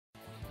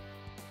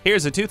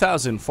Here's a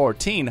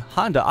 2014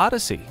 Honda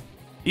Odyssey.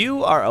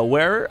 You are a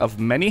wearer of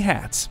many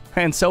hats,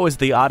 and so is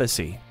the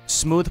Odyssey.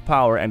 Smooth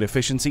power and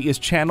efficiency is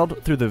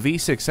channeled through the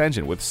V6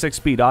 engine with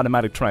 6-speed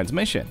automatic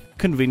transmission.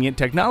 Convenient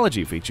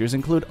technology features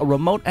include a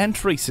remote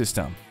entry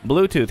system,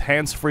 Bluetooth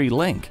hands-free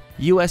link,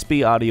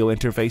 USB audio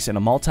interface, and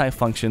a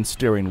multi-function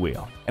steering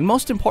wheel. And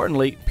most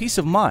importantly, peace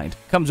of mind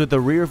comes with a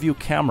rear-view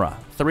camera,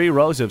 3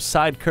 rows of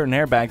side curtain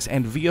airbags,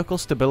 and vehicle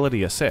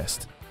stability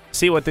assist.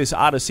 See what this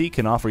Odyssey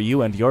can offer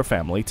you and your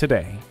family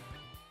today.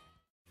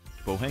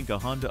 Pohanka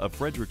Honda of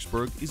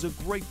Fredericksburg is a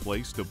great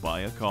place to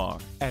buy a car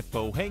at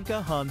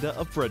Pohanka Honda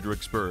of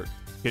Fredericksburg,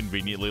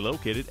 conveniently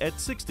located at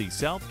 60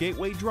 South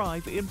Gateway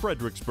Drive in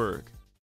Fredericksburg.